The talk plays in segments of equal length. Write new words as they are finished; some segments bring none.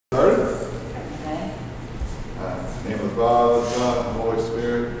the Father, Son, and Holy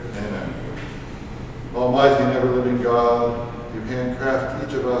Spirit. Amen. Almighty, never-living God, you handcraft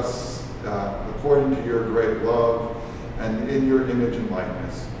each of us according to your great love and in your image and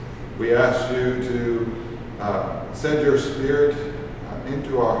likeness. We ask you to send your Spirit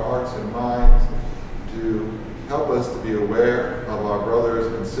into our hearts and minds to help us to be aware of our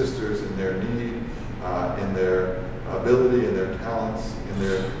brothers and sisters in their need, in their ability, in their talents, in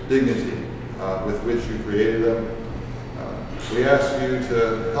their dignity with which you created them. We ask you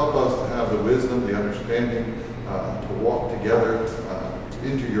to help us to have the wisdom, the understanding, to walk together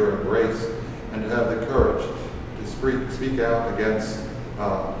into your embrace, and to have the courage to speak out against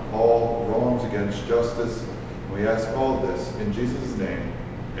all wrongs, against justice. We ask all of this in Jesus' name.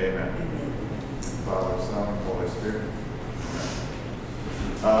 Amen. Father, Son, and Holy Spirit.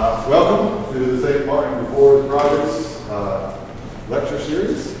 Welcome to the St. Martin de Porres Project's lecture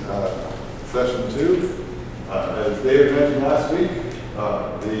series, session 2. As David mentioned last week,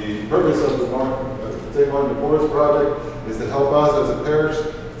 the purpose of the St. Martin de Porres Project is to help us as a parish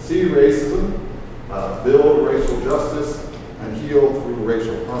see racism, build racial justice, and heal through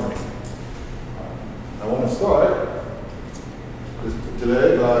racial harmony. I want to start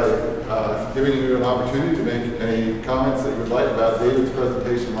today by giving you an opportunity to make any comments that you would like about David's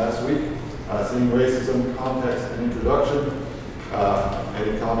presentation last week, seeing racism, context, and introduction.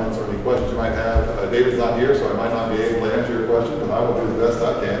 Any comments or any questions you might have. David's not here, so I might not be able to answer your question, but I will do the best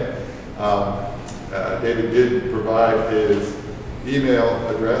I can. David did provide his email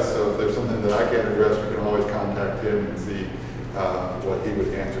address, so if there's something that I can't address, you can always contact him and see what he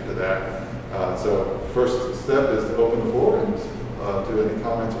would answer to that. So first step is to open the floor and do any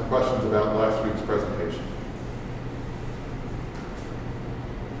comments or questions about last week's presentation.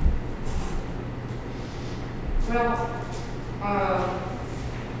 Well, I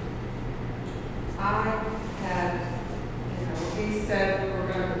had, he said we were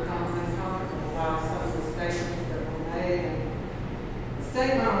going to become uncomfortable about some of the statements that were made. And the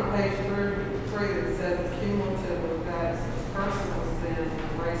statement on page 3 that says the cumulative effects of personal sin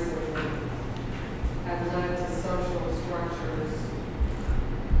and racism have led to social structures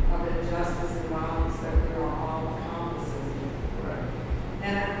of injustice and violence that we are all accomplices in. Right.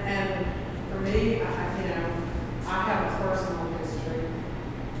 And for me, I have a personal history,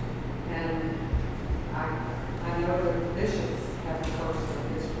 and I know that bishops have a personal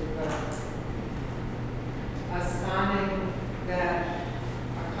history, but assigning that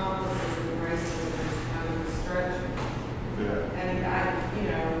accomplices in racism is kind of a stretch. Yeah. And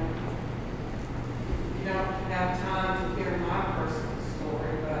you don't have time to hear my personal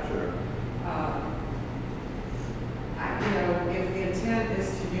story, but Sure. if the intent is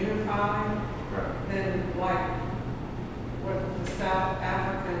to unify, Right. then like what the South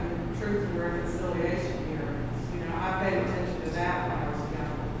African Truth and Reconciliation hearings, I paid attention to that when I was a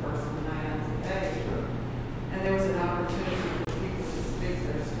young person and I am today. Sure. And there was an opportunity for people to speak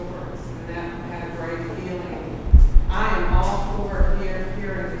their stories, and that had a great feeling. I am all for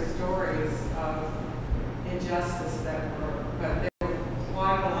hearing the stories of injustice but there were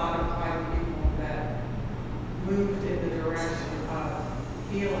quite a lot of white people that moved in the direction of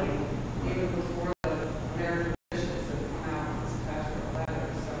healing even before the American bishops had come out with this pastoral letter.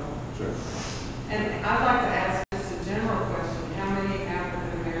 Sure. And I'd like to ask just a general question: how many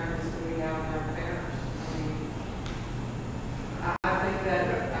African Americans do we have in our parish? I think that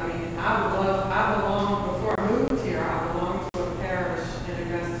I belong before I moved here. I belonged to a parish in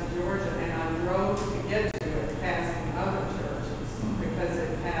Augusta, Georgia, and I drove to get to it, passing other churches because it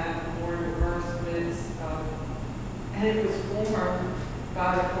had a more diverse mix of, and it was formed by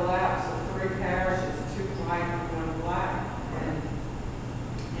the collapse of 3 parishes, 2 white and 1 black,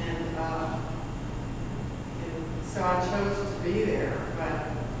 and so I chose to be there. But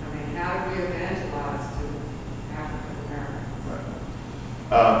how do we evangelize to African Americans?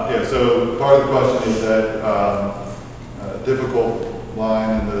 Right. So part of the question is that a difficult line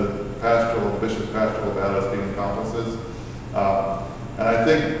in the bishop's pastoral about us being accomplices. And I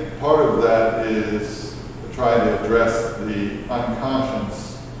think part of that is trying to address the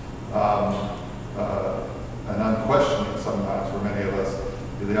unconscious and unquestioning sometimes for many of us,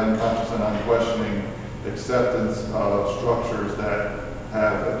 the unconscious and unquestioning acceptance of structures that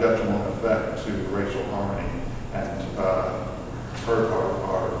have a detrimental effect to racial harmony and hurt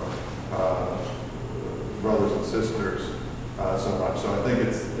our brothers and sisters so much. So I think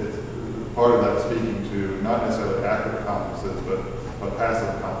it's part of that speaking to not necessarily active accomplices, but passive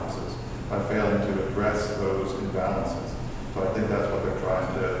accomplices by failing to address those imbalances. So I think that's what they're trying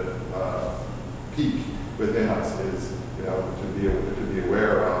to peak within us is to be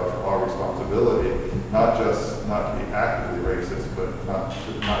aware of our responsibility, not just not to be active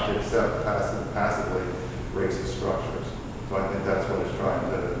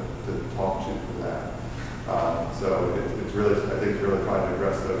really trying to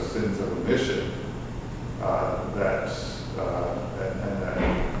address those sins of omission that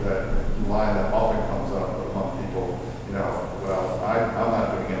line that often comes up among people, well, I'm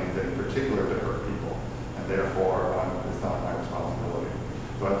not doing anything particular to hurt people, and therefore it's not my responsibility.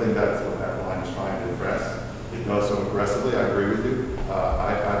 So I think that's what that line is trying to address. It does so aggressively, I agree with you.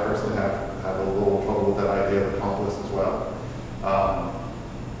 I personally have a little trouble with that idea of accomplice as well.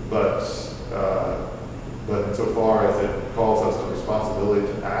 But insofar as it calls us to responsibility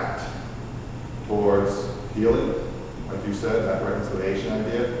to act towards healing, like you said, that reconciliation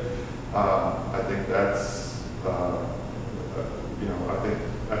idea, I think that's,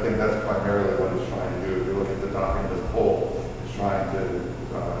 I think that's primarily what it's trying to do. If you look at the document as a whole, it's trying to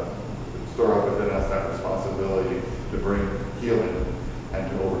store up within us that responsibility to bring healing and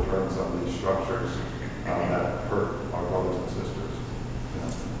to overturn some of these structures that hurt our brothers and sisters.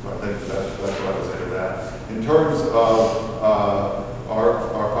 So I think that's what I would say to that. In terms of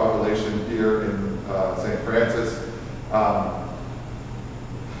our population here in St. Francis,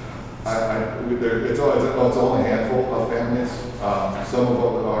 it's only a handful of families. Some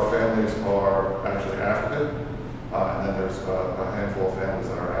of our families are actually African, and then there's a handful of families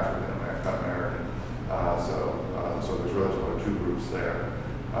that are African American. So there's really sort of two groups there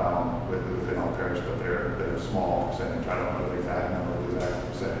within our parish, but they're a small percentage. I don't know the exact number, the exact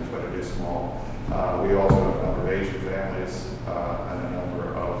percentage, but it is small. We also have a number of Asian families and a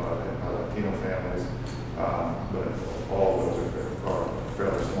number of Latino families, but all of those are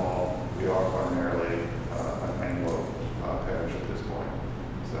fairly small. We are primarily an Anglo parish at this point.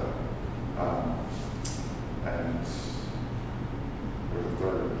 So, and there's a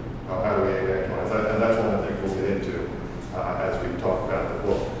third. How do we evangelize? And that's one of the things we'll get into as we talk about the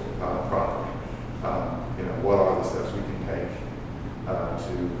book properly. What are the steps we can take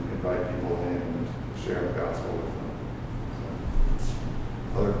to invite people in and share the gospel with them? So,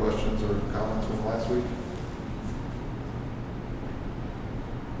 other questions or comments from last week?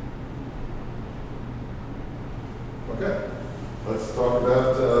 Okay, let's talk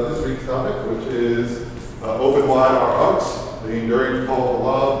about this week's topic, which is Open Wide Our Hearts, the enduring call to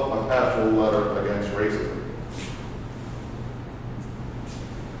love, a pastoral letter against racism.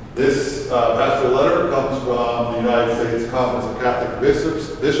 This pastoral letter comes from the United States Conference of Catholic Bishops,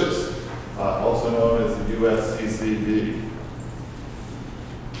 also known as the USCCB.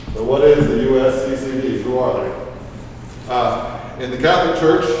 So what is the USCCB? Who are they? In the Catholic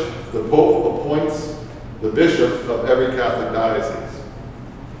Church, the Pope appoints the bishop of every Catholic diocese.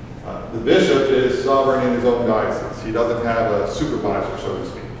 The bishop is sovereign in his own diocese. He doesn't have a supervisor, so to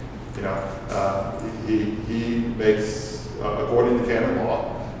speak. He makes, according to canon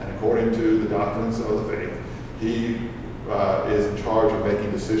law and according to the doctrines of the faith, he is in charge of making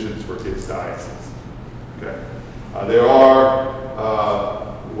decisions for his diocese. Okay? There are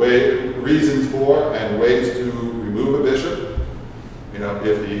reasons for and ways to remove a bishop.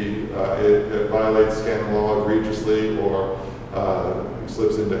 If he it violates canon law egregiously or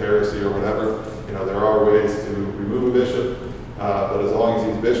slips into heresy or whatever, there are ways to remove a bishop. But as long as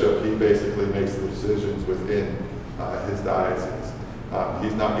he's bishop, he basically makes the decisions within his diocese.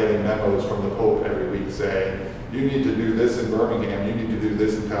 He's not getting memos from the Pope every week saying, you need to do this in Birmingham, you need to do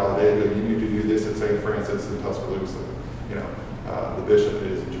this in Talladega, you need to do this at St. Francis in Tuscaloosa. The bishop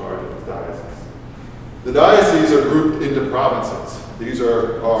is in charge of his diocese. The dioceses are grouped into provinces. These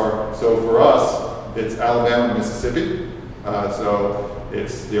so for us, it's Alabama, Mississippi. So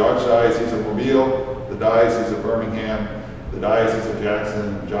it's the Archdiocese of Mobile, the Diocese of Birmingham, the Diocese of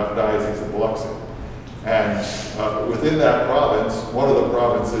Jackson, the Diocese of Biloxi. And within that province, one of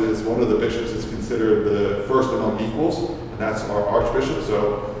the bishops is considered the first among equals, and that's our archbishop.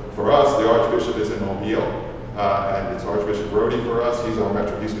 So for us, the archbishop is in Mobile, and it's Archbishop Brody for us. He's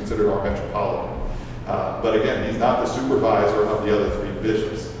considered our metropolitan. But again, he's not the supervisor of the other three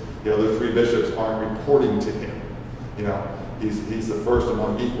bishops. The other three bishops aren't reporting to him. He's the first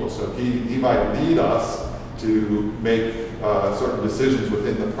among equals. So he might lead us to make certain decisions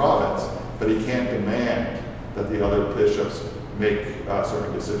within the province, but he can't demand that the other bishops make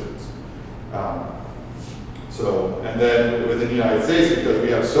certain decisions. And then within the United States, because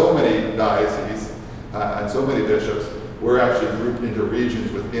we have so many dioceses and so many bishops, we're actually grouped into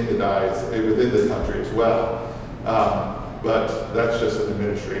regions within the within the country as well. But that's just an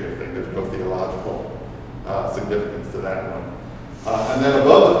administrative thing. There's no theological significance to that one. And then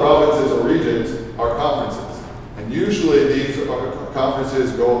above the provinces or regions are conferences. And usually these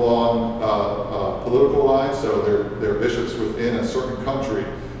conferences go along political lines, so they're bishops within a certain country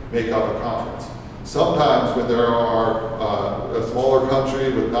make up a conference. Sometimes when there are a smaller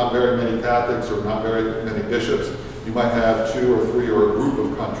country with not very many Catholics or not very many bishops, you might have 2 or 3 or a group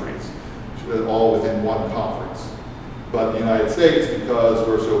of countries, all within one conference. But the United States, because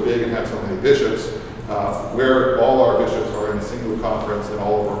we're so big and have so many bishops, where all our bishops are in a single conference and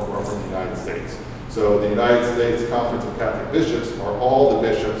all of them are from the United States. So the United States Conference of Catholic Bishops are all the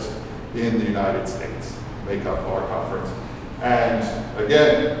bishops in the United States, make up our conference. And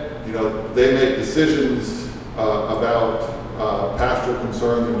again, they make decisions about pastoral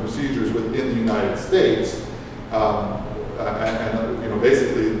concerns and procedures within the United States.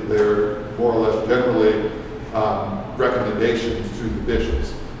 Basically, they're more or less generally recommendations to the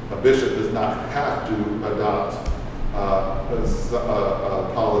bishops. A bishop does not have to adopt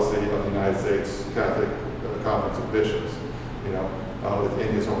a policy of the United States Catholic Conference of Bishops,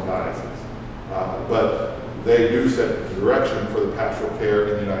 within his own diocese. But they do set the direction for the pastoral care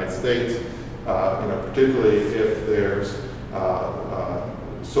in the United States, particularly if there's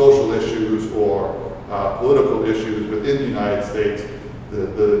social issues or political issues within the United States.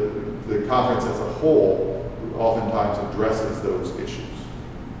 The conference as a whole oftentimes addresses those issues.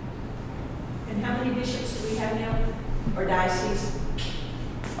 And how many bishops do we have now, or dioceses?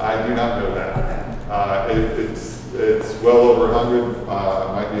 I do not know that. Okay. It's well over 100. It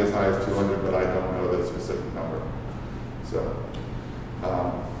might be as high as 200, but I don't know the specific number. So,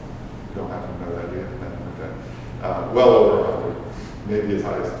 don't have to know that yet. Okay. Well over 100, maybe as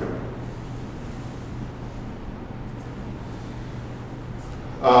high as 200.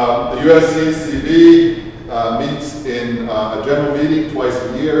 The USCCB meets in a general meeting twice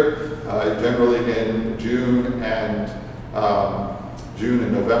a year, generally in June and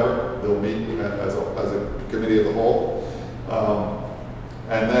November. They'll meet as a committee of the whole.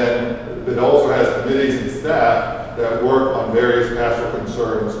 And then it also has committees and staff that work on various pastoral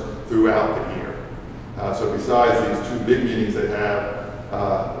concerns throughout the year. So besides these 2 big meetings they have,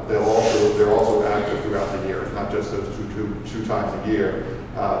 they're also active throughout the year. It's not just those two times a year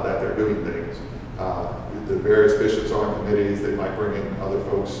that they're doing things. The various bishops are on committees. They might bring in other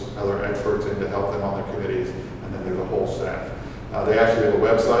folks, other experts in to help them on their committees, and then there's a whole staff. They actually have a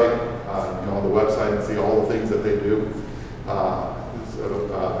website. You can go on the website and see all the things that they do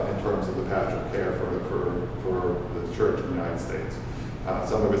in terms of the pastoral care for the Church in the United States.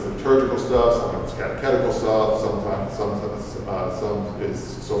 Some of it's liturgical stuff, some of it's catechetical stuff, some is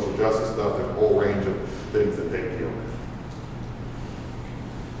social justice stuff. There's a whole range of things that they deal with.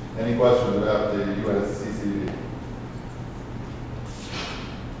 Any questions about the USCCB?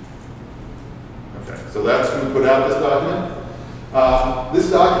 Okay, so that's who put out this document.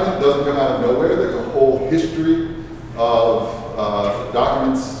 This document doesn't come out of nowhere. There's a whole history of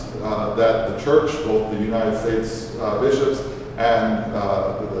documents that the Church, both the United States bishops and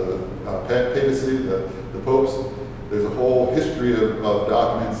the papacy, the popes, there's a whole history of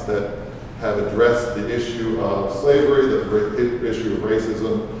documents that have addressed the issue of slavery, the issue of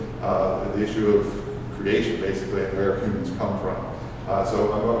racism, the issue of creation, basically, and where humans come from.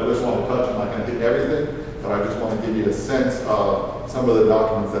 So I just want to touch, I'm not going to hit everything, but I just want to give you a sense of some of the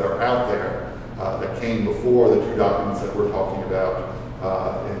documents that are out there that came before the 2 documents that we're talking about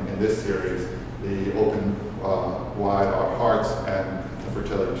in this series, the Open Wide Our Hearts and the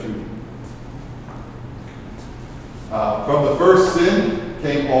Fratelli Tutti. From the first sin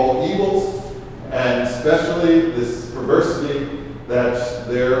came all evils, and especially this perversity that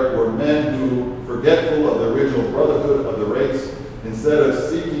there were men who, forgetful of the original brotherhood of the race, instead of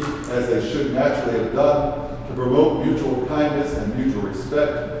seeking, as they should naturally have done, to promote mutual kindness and mutual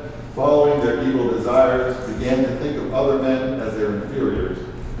respect, following their evil desires, began to think of other men as their inferiors,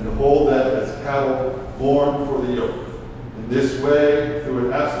 and to hold them as cattle born for the yoke. In this way, through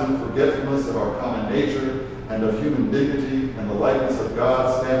an absolute forgetfulness of our common nature and of human dignity and the likeness of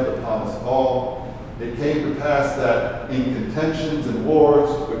God stamped upon us all, it came to pass that in contentions and wars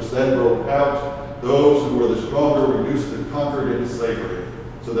which then broke out, those who were the stronger reduced and conquered into slavery,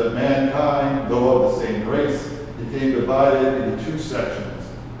 so that mankind, though of the same race, became divided into 2 sections,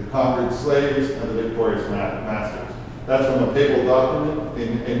 the conquered slaves and the victorious masters. That's from a papal document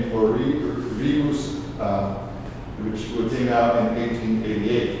in Pluribus, which came out in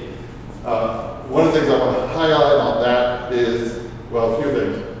 1888. One of the things I want to highlight on that is, well, a few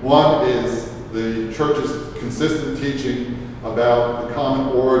things. One is the Church's consistent teaching about the common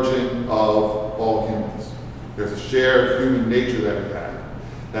origin of all humans. There's a shared human nature that we have.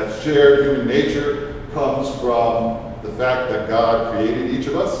 That shared human nature comes from the fact that God created each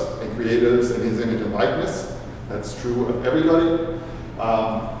of us and created us in His image and likeness. That's true of everybody.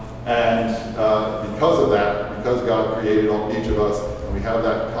 Because of that, because God created each of us, and we have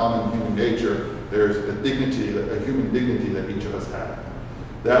that common human nature, there's a dignity, a human dignity that each of us have.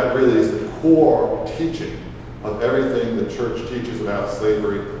 That really is the core teaching of everything the church teaches about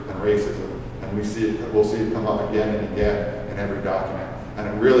slavery and racism. And we'll see it come up again and again in every document. And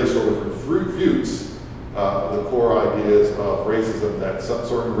it really sort of refutes the core ideas of racism, that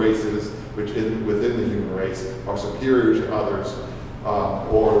certain races within the human race are superior to others,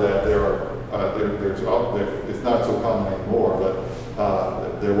 or that it's not so common anymore, but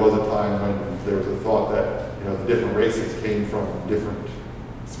there was a time when there was a thought that the different races came from different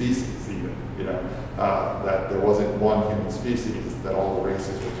species, even that there wasn't one human species that all the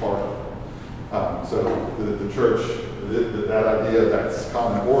races were part of. So the church, that idea, that's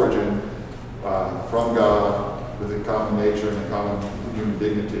common origin from God with a common nature and a common human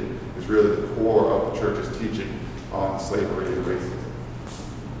dignity, is really the core of the church's teaching on slavery and racism.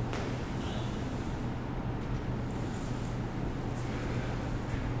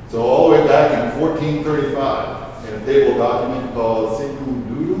 So all the way back in 1435, in a papal document called Sicu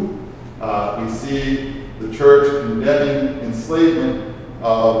Dudum, we see the church condemning enslavement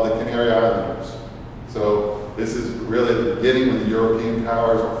of the Canary Islanders. So this is really the beginning when the European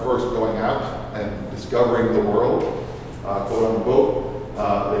powers are first going out and discovering the world, quote unquote.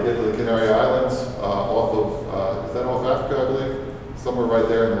 They get to the Canary Islands off of, is that off Africa, I believe? Somewhere right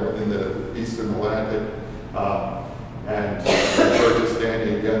there in the eastern Atlantic. And the church is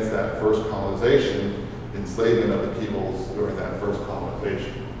standing against that first colonization, enslavement of the peoples during that first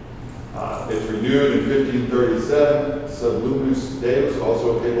colonization. It's renewed in 1537, Sub Lumus Deus,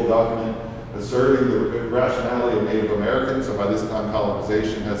 also a papal document, asserting the rationality of Native Americans. So by this time,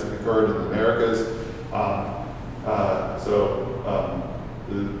 colonization has occurred in the Americas.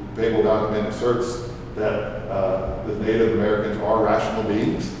 The papal document asserts that the Native Americans are rational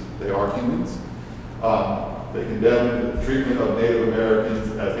beings. They are humans. They condemn the treatment of Native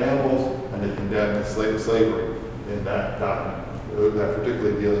Americans as animals, and they condemn slavery in that document, that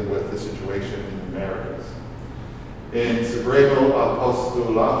particularly dealing with the situation in the Americas. In Supremo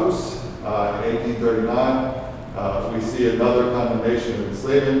Apostolatus, in 1839, we see another condemnation of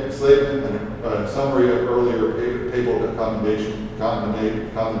enslavement and a summary of earlier papal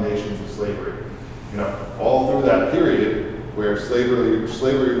condemnations of slavery. All through that period where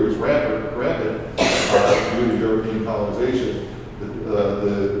slavery was rampant due to European colonization,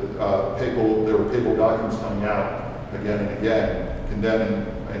 there were papal documents coming out again and again condemning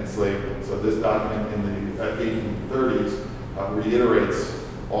enslavement. So this document in the 1830s reiterates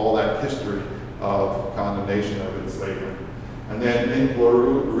all that history of condemnation of enslavement. And then in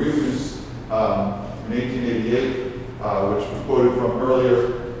Pluribus in 1888, which was quoted from earlier,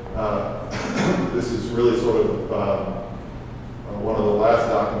 this is really sort of one of the last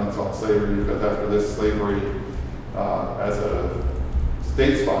documents on slavery, because after this, slavery as a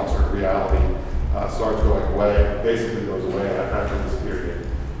state-sponsored reality starts going away, basically goes away after this period.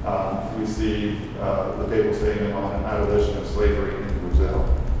 We see the papal statement on an abolition of slavery in Brazil.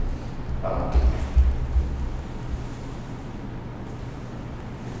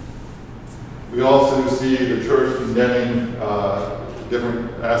 We also see the church condemning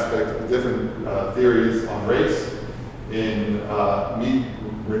different aspects, different theories on race. In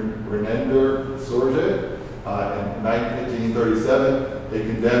Renender Sorge, in 1837, it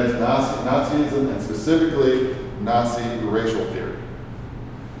condemns Nazism and specifically Nazi racial theory.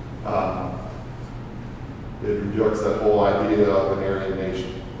 It rejects that whole idea of an Aryan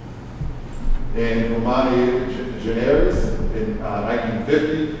nation. In Humani Generis, in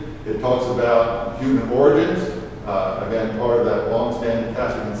 1950, it talks about human origins. Again, part of that long-standing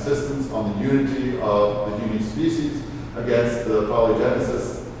Catholic insistence on the unity of the human species against the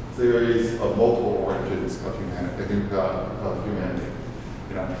polygenesis theories of multiple origins of humanity.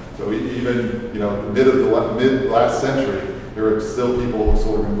 So even mid last century, there were still people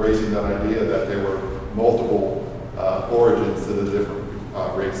sort of embracing that idea that there were multiple origins to the different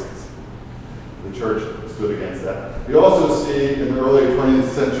races. The church stood against that. We also see in the early 20th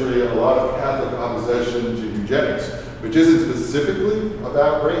century a lot of Catholic opposition to eugenics, which isn't specifically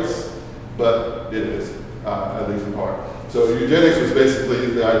about race, but it is, at least in part. So eugenics was basically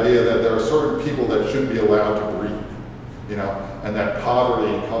the idea that there are certain people that shouldn't be allowed to breed, and that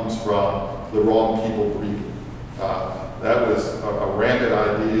poverty comes from the wrong people breeding. That was a rampant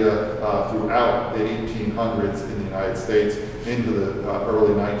idea throughout the 1800s in the United States into the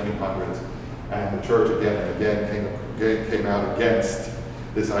early 1900s. And the church again and again came out against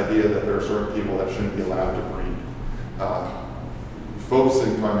this idea that there are certain people that shouldn't be allowed to breed.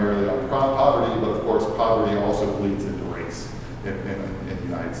 Focusing primarily on poverty, but of course poverty also bleeds into race in the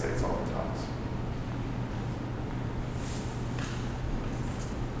United States oftentimes.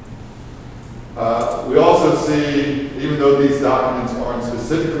 We also see, even though these documents aren't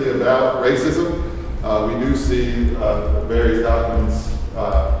specifically about racism, we do see various documents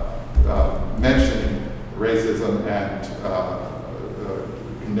mentioning racism and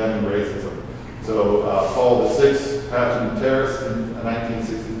condemning racism. So Paul VI, Passion Terrace in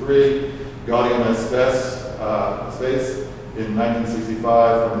 1963, Gaudium et Spes in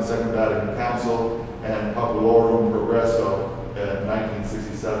 1965 from the Second Vatican Council, and Populorum Progresso in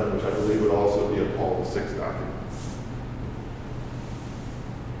 1967, which I believe would also be a Paul VI document.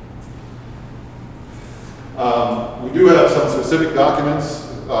 We do have some specific documents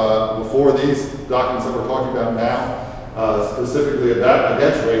before these documents that we're talking about now, specifically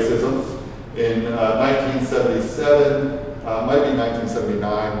against racism. In 1977, might be 1979,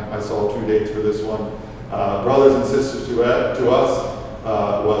 I saw 2 dates for this one. Brothers and Sisters to Us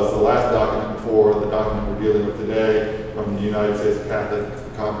was the last document before the document we're dealing with today from the United States Catholic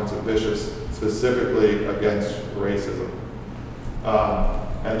Conference of Bishops, specifically against racism.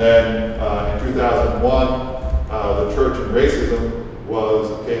 And then in 2001, the Church and Racism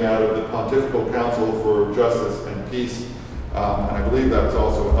came out of the Pontifical Council for Justice and Peace, and I believe that was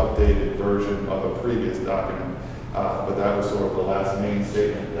also an updated version of a previous document, but that was sort of the last main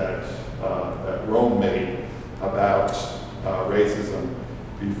statement that Rome made about racism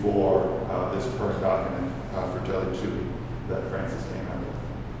before this current document, Fratelli Tutti, that Francis came out with.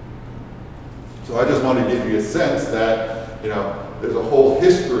 So I just want to give you a sense that, there's a whole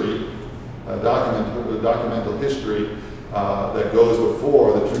history, documental history that goes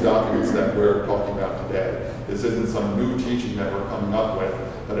before the 2 documents that we're talking about today. This isn't some new teaching that we're coming up with,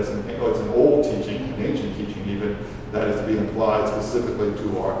 but it's an old teaching, an ancient teaching even, that is being applied specifically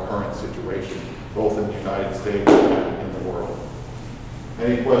to our current situation, both in the United States and in the world.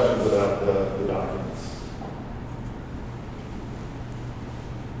 Any questions about the documents?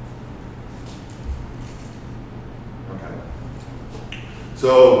 Okay.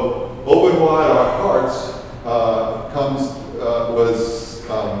 So, Open Wide Our Hearts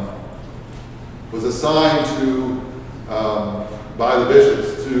was assigned to by the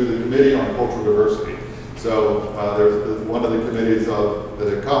bishops to the Committee on Cultural Diversity. So there's one of the committees of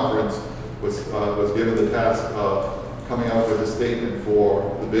the conference was given the task of coming up with a statement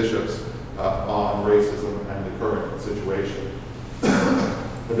for the bishops on racism and the current situation.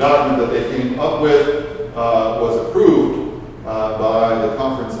 The document that they came up with was approved by the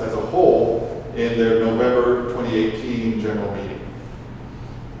conference as a whole in their November 2018 general meeting.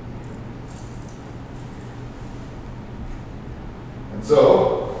 And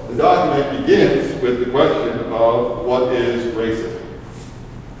so, the document begins with the question of what is racism?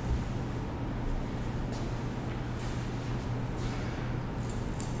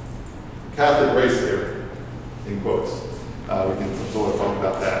 Catholic race theory, in quotes. We can sort of talk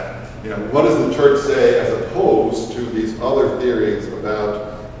about that. What does the church say as opposed to these other theories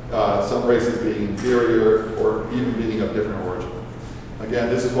about some races being inferior or even being of different origin? Again,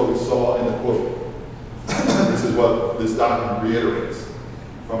 this is what we saw in the quote. This is what this document reiterates.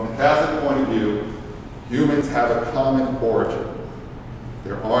 From the Catholic point of view, humans have a common origin.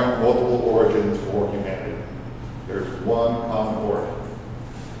 There aren't multiple origins for humanity. There's one common origin.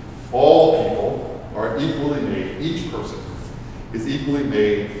 All people are equally made, each person is equally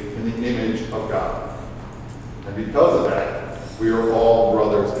made in the image of God. And because of that, we are all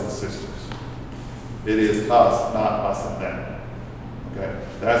brothers and sisters. It is us, not us and them. Okay?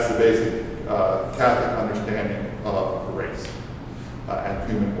 That's the basic Catholic understanding of race and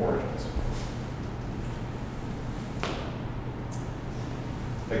human origins.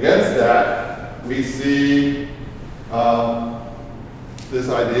 Against that, we see this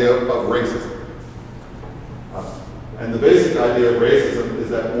idea of racism. And the basic idea of racism is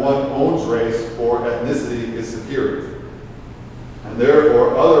that one one's race or ethnicity is superior. And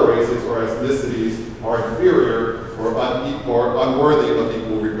therefore, other races or ethnicities are inferior or unworthy of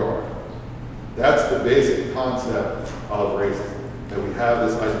equal regard. That's the basic concept of racism. That we have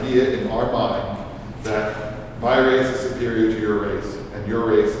this idea in our mind that my race is superior to your race, and your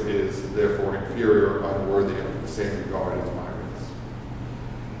race is therefore inferior or unworthy of the same regard as my race.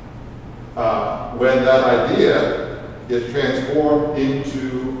 When that idea gets transformed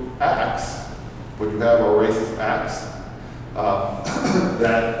into acts, what you have are racist acts,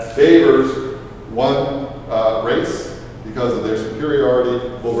 that favors one race because of their superiority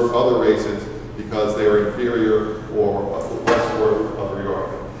over other races because they are inferior or less worthy of regard.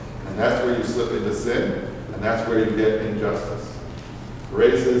 And that's where you slip into sin, and that's where you get injustice.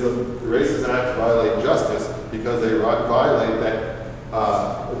 Racist acts violate justice because they violate that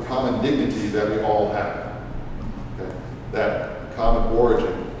common dignity that we all have. Okay? That common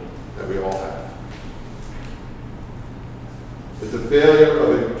origin that we all have. It's a failure of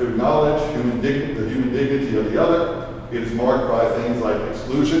to acknowledge the human dignity of the other. It is marked by things like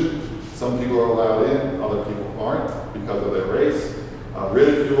exclusion. Some people are allowed in, other people aren't because of their race.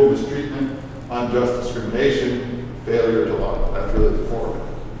 Ridicule, mistreatment, unjust discrimination, failure to love. That's really the core of it.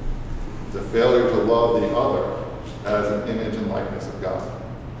 It's a failure to love the other as an image and likeness of God.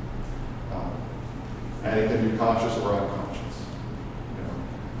 And it can be conscious or unconscious.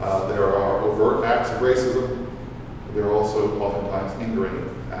 There are overt acts of racism. There are also oftentimes ingrained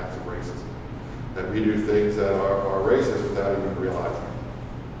acts of racism. That we do things that are racist without even realizing it.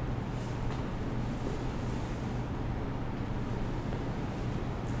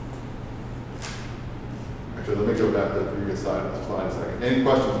 Actually, let me go back to the previous slide a second. Any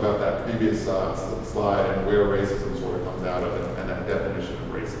questions about that previous slide and where racism sort of comes out of it and that definition of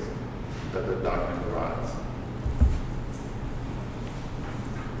racism that the document provides?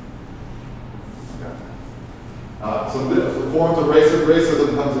 Okay. Some forms of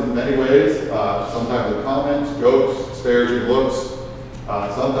racism comes in many ways. Sometimes with comments, jokes, disparaging looks.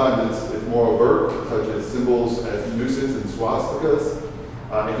 Sometimes it's more overt, such as symbols as nooses and swastikas.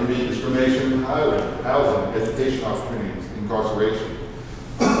 It can be discrimination in hiring, housing, education opportunities, incarceration.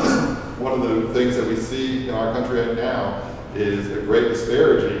 One of the things that we see in our country right now is a great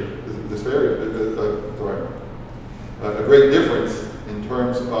a great difference in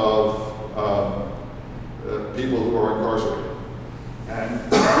terms of people who are incarcerated.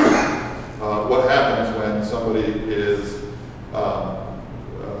 And what happens when somebody is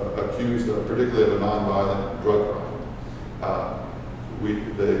accused of, particularly of a nonviolent drug crime.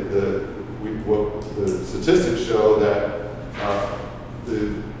 The statistics show that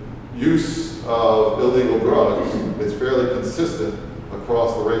the use of illegal drugs is fairly consistent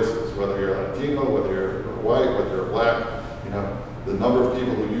across the races, whether you're Latino, whether you're white, whether you're black. The number of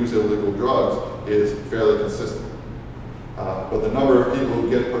people who use illegal drugs is fairly consistent. But the number of people who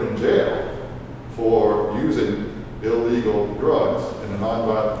get put in jail for using illegal drugs in a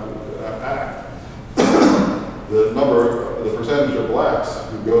nonviolent act, the percentage of blacks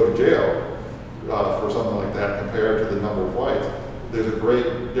who go to jail for something like that compared to the number of whites, there's a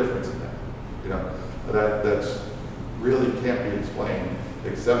great difference in that. That's really can't be explained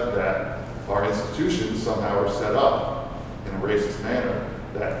except that our institutions somehow are set up in a racist manner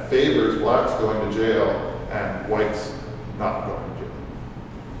that favors blacks going to jail and whites not going to jail.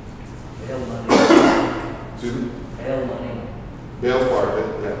 Bail money. Excuse me? Bail money. Bail's part of it,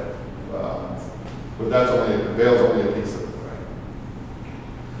 yeah. But bail's only a piece of it,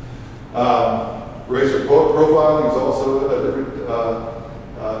 right? Racial profiling is also a different,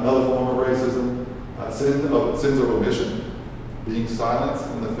 another form of racism. Sins of omission, being silenced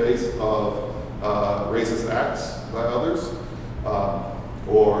in the face of racist acts by others,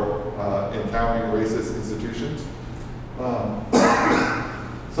 or encountering racist institutions.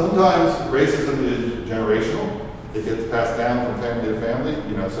 Sometimes racism is generational. It gets passed down from family to family,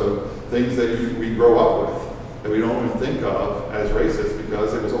 so things that we grow up with that we don't even think of as racist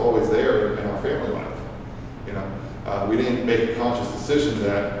because it was always there in our family life. We didn't make a conscious decision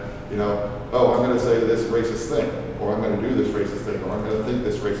that, oh, I'm going to say this racist thing, or I'm going to do this racist thing, or I'm going to think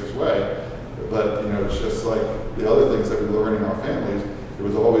this racist way. But, it's just like the other things that we learn in our families, it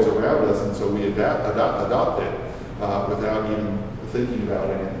was always around us, and so we adopt it without even thinking about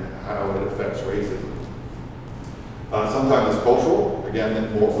it and how it affects racism. Sometimes it's cultural,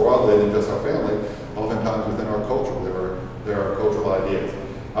 again, more broadly than just our family. Oftentimes within our culture, there are cultural ideas.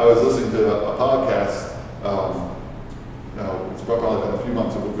 I was listening to a podcast, it's probably been a few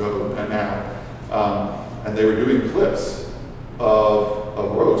months ago now, and they were doing clips of a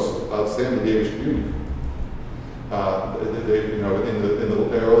roast of Sammy Davis Jr. In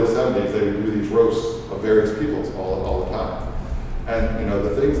the early 70s, they would do these roasts of various peoples all the time. And,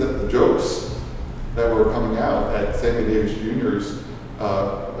 the things the jokes that were coming out at Sammy Davis Jr.'s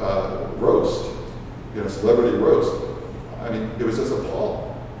roast, celebrity roast, I mean, it was just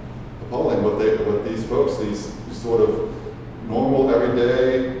appalling what these folks, these sort of normal,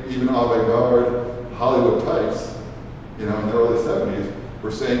 everyday, even avant-garde Hollywood types, in the early 70s,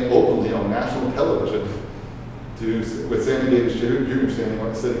 were saying openly on national television with Sammy Davis Jr.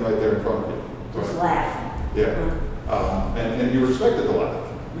 sitting right there in front of you. Just laughing. Yeah. And you were expected to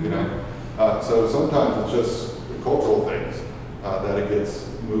laugh, So sometimes it's just cultural things that it gets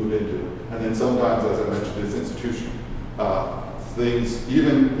moved into. And then sometimes, as I mentioned, it's institutional. Things,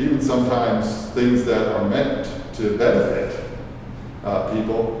 even sometimes things that are meant to benefit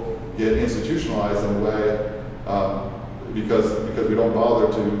people get institutionalized in a way because we don't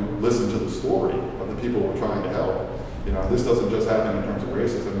bother to listen to the story of the people we're trying to help. This doesn't just happen in terms of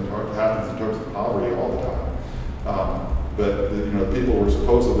racism, it happens in terms of poverty all the time. but the people we're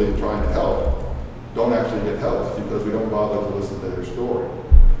supposedly trying to help don't actually get help because we don't bother to listen to their story.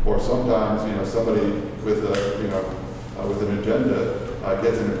 Or sometimes, somebody with with an agenda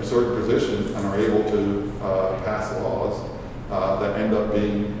gets in a certain position and are able to pass laws that end up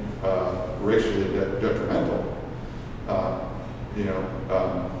being racially detrimental.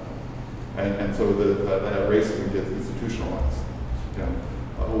 And so that racism gets institutionalized.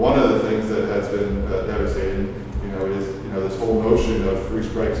 One of the things that has been devastating, is this whole notion of 3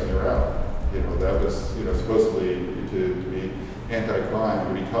 strikes and you're out. That was supposedly to be anti-crime,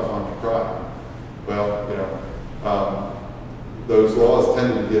 to be tough on crime. Well, those laws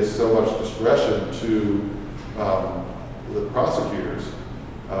tended to give so much discretion to the prosecutors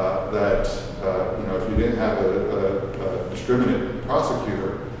that if you didn't have a discriminate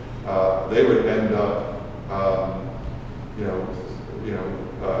prosecutor, they would end up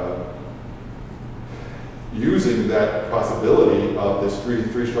using that possibility of this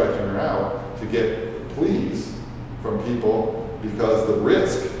three strikes and you're out to get pleas from people because the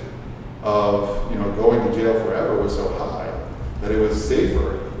risk of going to jail forever was so high that it was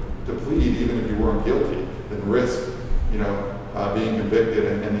safer to plead even if you weren't guilty than risk being convicted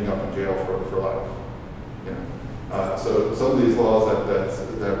and ending up in jail for life. So some of these laws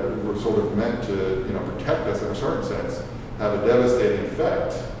that were sort of meant to protect us in a certain sense have a devastating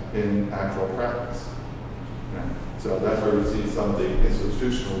effect in actual practice. So that's where we see some of the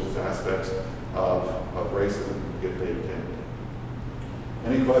institutional aspects of racism get baked in.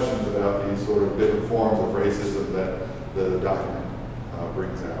 Any questions about these sort of different forms of racism that the document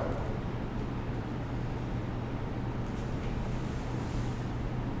brings out?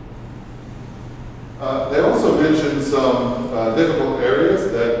 They also mention some difficult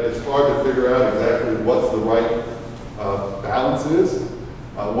areas that it's hard to figure out exactly what's the right balance is.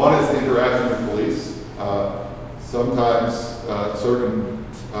 One is the interaction with police. Sometimes certain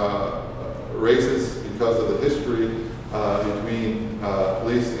races, because of the history between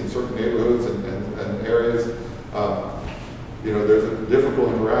police in certain neighborhoods and areas, there's a difficult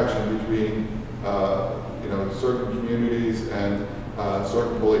interaction between certain communities and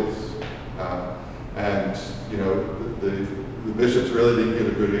certain police. And the bishops really didn't get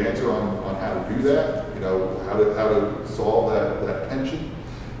a good answer on how to do that, how to solve that tension.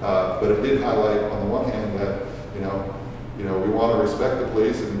 But it did highlight, on the one hand, that we want to respect the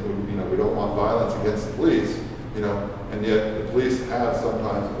police, and we don't want violence against the police, and yet the police have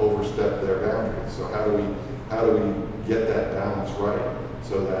sometimes overstepped their boundaries. So how do we get that balance right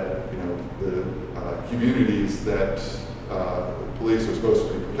so that the communities that police are supposed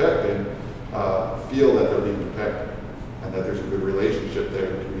to be protecting feel that they're being protected, and that there's a good relationship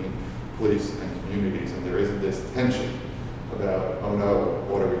there between police and communities, and there isn't this tension about, oh no,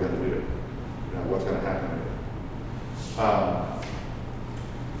 what are we going to do? What's going to happen here?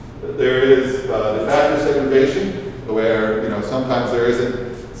 There is de facto segregation, where sometimes there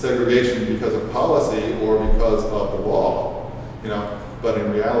isn't segregation because of policy or because of the law, but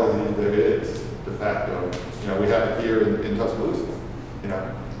in reality there is de facto. We have it here in Tuscaloosa.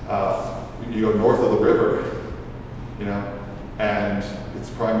 You go north of the river, and it's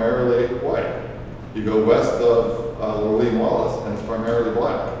primarily white. You go west of Lorraine Wallace, and it's primarily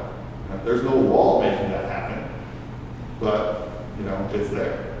black. There's no law making that happen, but it's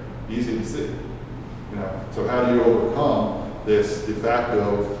there, easy to see. So how do you overcome this de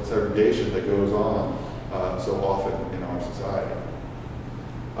facto segregation that goes on so often in our society?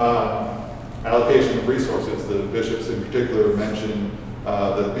 Allocation of resources. The bishops in particular mentioned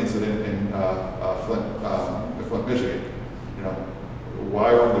the incident in Flint, Michigan.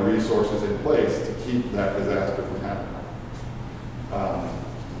 Why aren't the resources in place to keep that disaster from happening?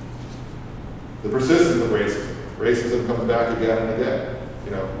 The persistence of racism. Racism comes back again and again.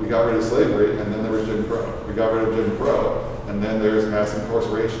 We got rid of slavery, and then there was Jim Crow. We got rid of Jim Crow, and then there's mass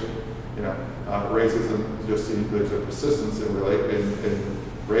incarceration. Racism just seems there's a persistence in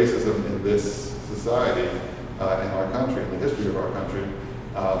racism in this society, in our country, in the history of our country,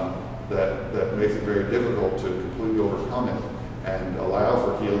 that makes it very difficult to completely overcome it and allow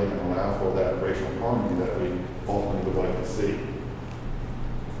for healing and allow for that racial harmony that we ultimately would like to see.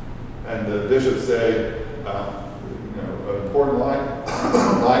 And the bishops say, an important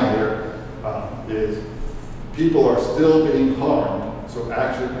line here is people are still being harmed, so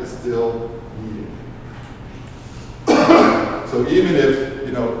action is still needed. So even if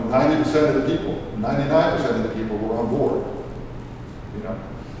 90% of the people, 99% of the people were on board,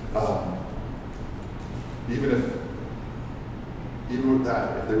 even with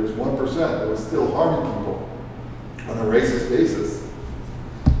that, if there was 1% that was still harming people on a racist basis,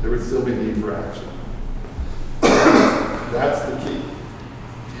 there would still be need for action. That's the key.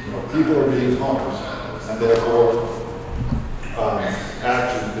 People are being harmed, and therefore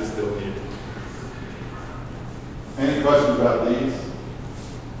action is still needed. Any questions about these?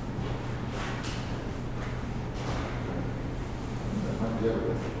 That might be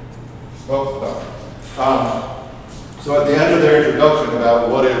everything. Oh, no. So at the end of their introduction about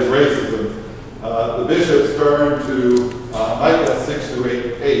what is racism, the bishops turn to Micah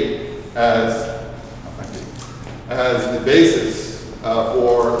 6-8 as the basis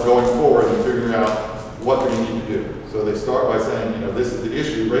for going forward and figuring out what we need to do. So they start by saying, this is the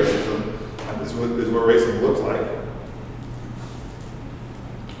issue, racism, and this is what racism looks like.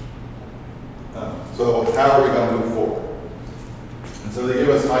 So how are we going to move forward? And so they give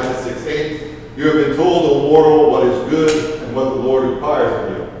us Micah 6:8. You have been told, O mortal, what is good and what the Lord requires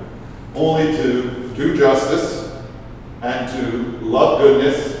of you, only to do justice and to love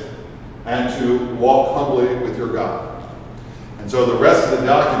goodness and to walk humbly with your God. And so the rest of the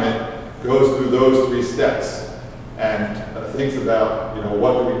document goes through those three steps and thinks about,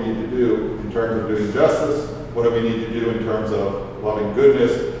 what do we need to do in terms of doing justice, what do we need to do in terms of loving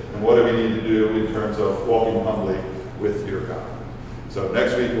goodness, and what do we need to do in terms of walking humbly with your God. So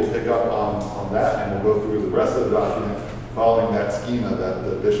next week we'll pick up on that, and we'll go through the rest of the document following that schema that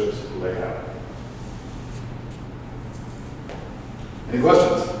the bishops lay out. Any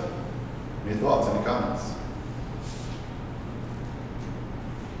questions? Any thoughts? Any comments?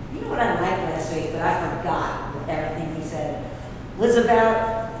 You know what I liked last week, but I forgot everything he said, was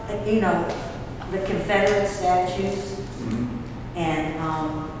about, the Confederate statues. Mm-hmm. And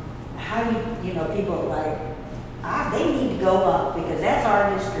how people are like, they need to go up because that's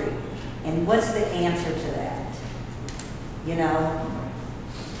our history. And what's the answer to that?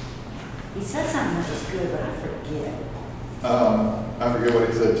 He said something that was good, but I forget. I forget what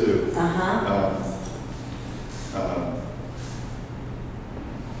he said too.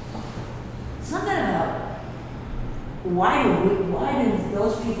 Something about why do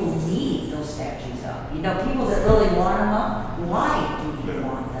those people need those statues up? People that really want them up, why do you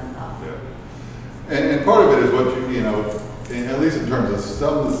want them up? Yeah. And part of it is what at least in terms of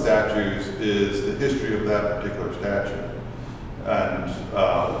some of the statues, is the history of that particular statue and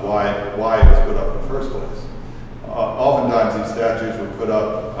why it was put up in the first place. Oftentimes these statues were put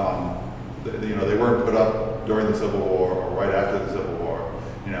up, they weren't put up during the Civil War or right after the Civil War.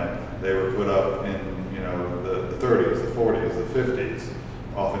 They were put up in the 30s, the 40s, the 50s,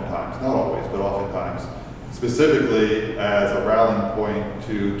 oftentimes, not always, but oftentimes, specifically as a rallying point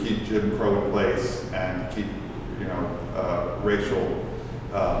to keep Jim Crow in place and keep racial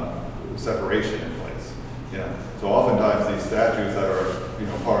separation in place. So oftentimes these statues that are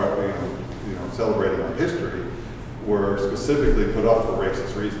part of celebrating our history were specifically put up for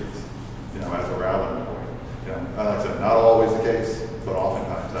racist reasons, as a rallying point. Like I said, not always the case, but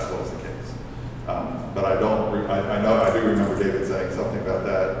oftentimes that was the case. But I do remember David saying something about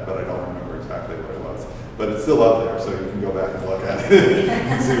that, but I don't remember exactly what it was. But it's still up there, so you can go back and look at it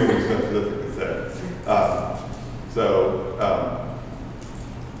and see what he specifically said.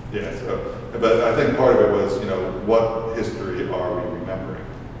 But I think part of it was, what history are we remembering,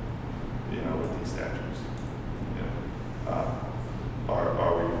 with these statues?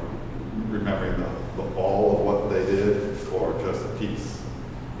 Are we remembering all of what they did, or just a piece?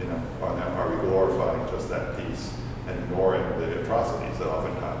 Are we glorifying just that piece and ignoring the atrocities that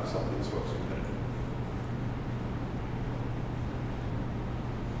oftentimes some of these folks committed?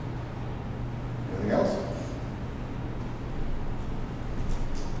 Anything else?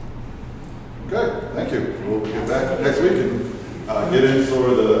 Okay, thank you. We'll get back next week and get into sort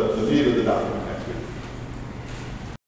of the meat of the document next week.